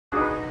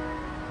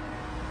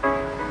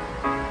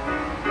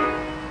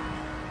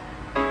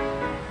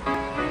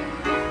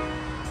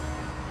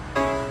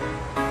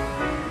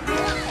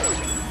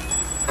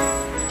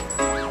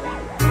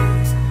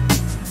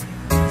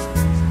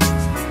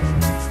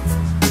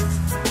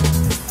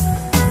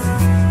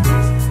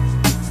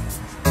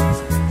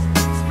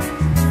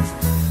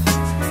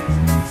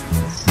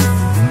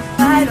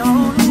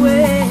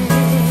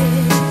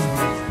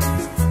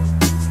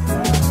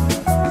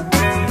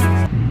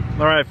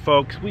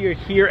folks, we are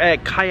here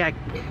at Kayak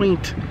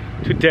Point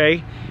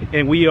today,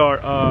 and we are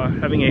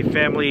having a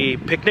family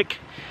picnic.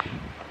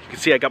 You can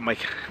see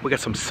we got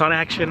some sun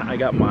action. I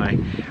got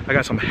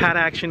some hat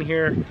action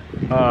here.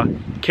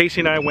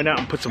 Casey and I went out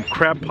and put some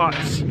crab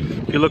pots.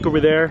 If you look over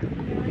there,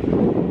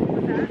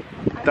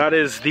 that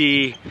is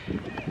the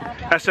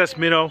SS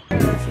Minnow.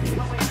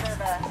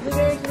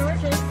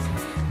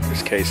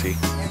 There's Casey.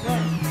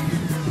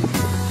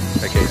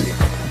 Hi, Casey.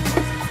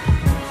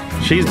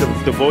 She's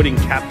the voting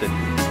captain.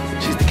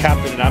 She's the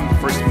captain and I'm the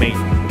first mate.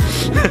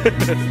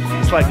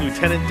 It's like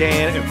Lieutenant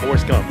Dan and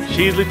Forrest Gump.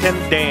 She's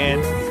Lieutenant Dan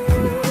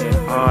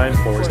and I'm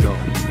Forrest Gump.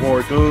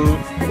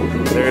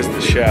 There's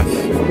the chef.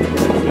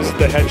 This is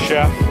the head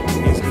chef.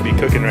 He's gonna be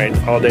cooking right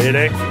all day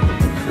today.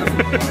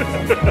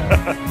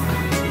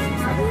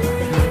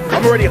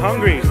 I'm already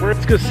hungry.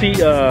 Let's go see,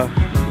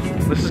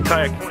 this is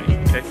Kayak Point,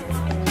 okay?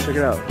 Check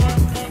it out.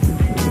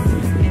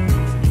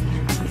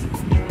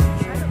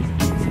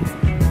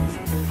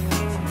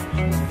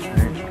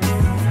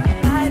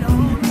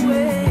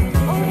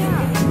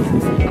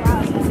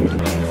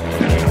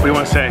 What do you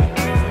want to say?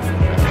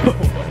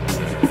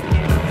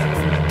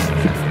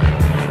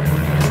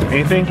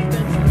 Anything?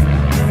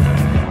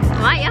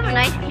 Wow, you have a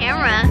nice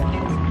camera.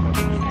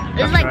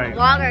 This is like right.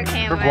 vlogger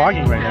camera. We're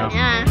vlogging right now.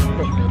 Yeah.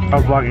 I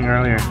was vlogging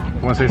earlier.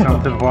 You want to say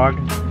something to the vlog?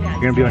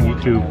 You're going to be on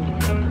YouTube.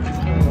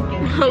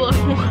 Hello.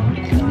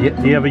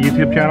 Do you have a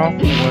YouTube channel?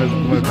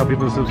 You want to tell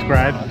people to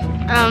subscribe?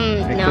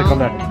 And no. click on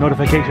that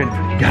notification.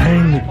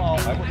 Gang!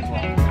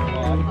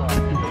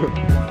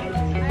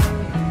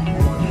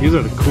 These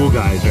are the cool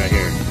guys right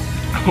here.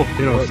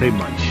 They don't say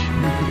much.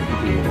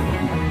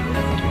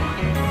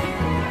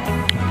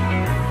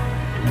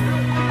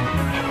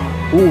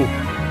 Ooh,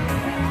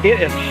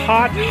 it is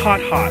hot,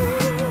 hot, hot.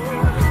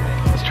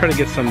 Let's try to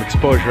get some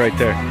exposure right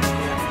there.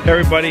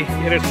 Everybody,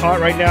 it is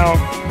hot right now.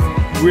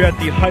 We're at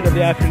the height of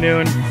the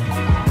afternoon.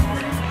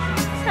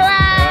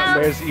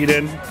 Hello. There's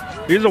Eden.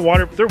 They're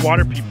water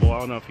people. I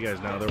don't know if you guys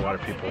know, they're water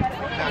people.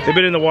 They've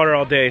been in the water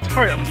all day. It's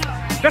hard.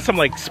 Got some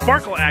like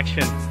sparkle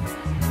action.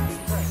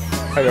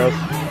 Hi girls.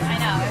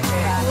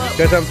 You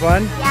guys having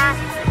fun?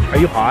 Yeah. Are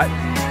you hot?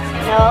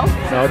 No.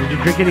 No, did you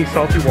drink any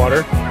salty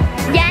water?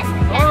 Yes.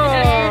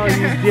 Oh,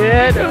 you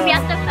did? We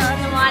have to fill in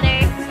the water.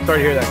 Sorry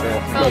to hear that, girl.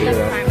 Oh, Sorry to hear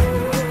that's that.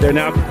 fine. There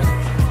now.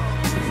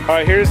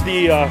 Alright, here's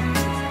the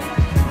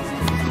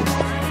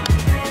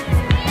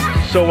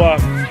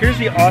here's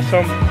the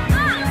awesome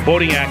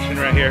boating action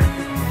right here.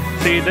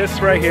 See, this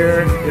right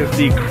here is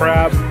the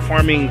crab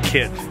farming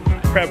kit.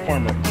 Crab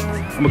farmer.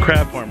 I'm a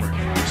crab farmer.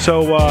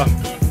 So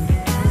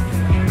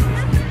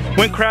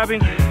went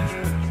crabbing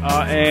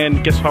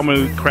and guess how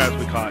many crabs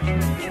we caught?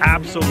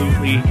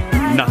 Absolutely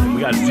nothing.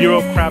 We got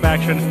zero crab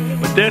action.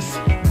 But this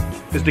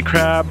is the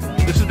crab.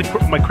 This is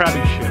my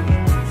crabbing ship.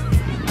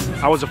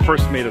 I was the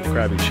first mate of the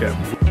crabbing ship.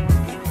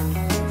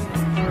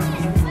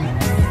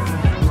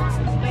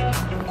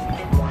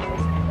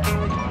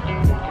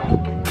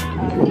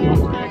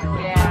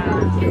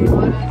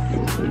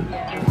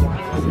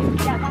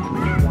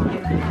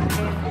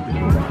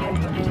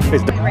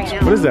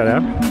 What is that,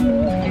 Ab?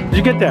 Did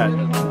you get that?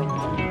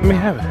 Let me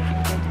have it.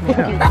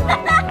 Yeah.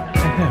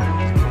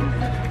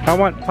 I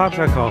want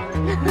popsicle.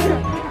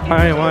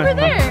 I want. Over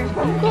there.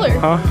 Cooler.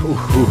 Huh?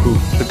 Ooh.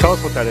 So tell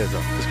us what that is,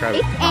 though. Describe it.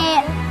 It's a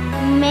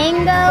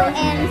mango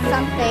and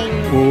something.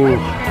 Ooh,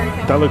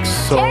 that looks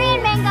so. Cherry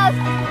and mango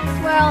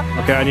swirl.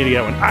 Okay, I need to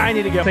get one. I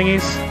need to get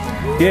thingies.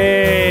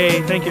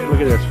 Yay! Thank you.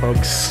 Look at this,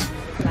 folks.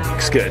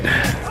 Looks good.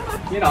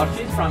 You know,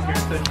 she's from here,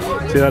 so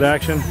See that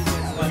action?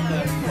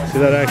 See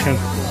that action?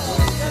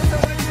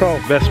 The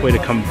best way to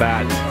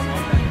combat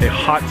a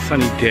hot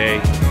sunny day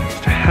is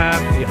to have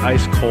the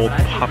ice cold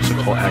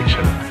popsicle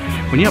action.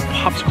 When you have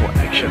popsicle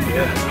action,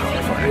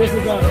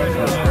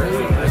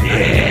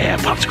 yeah,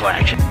 popsicle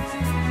action.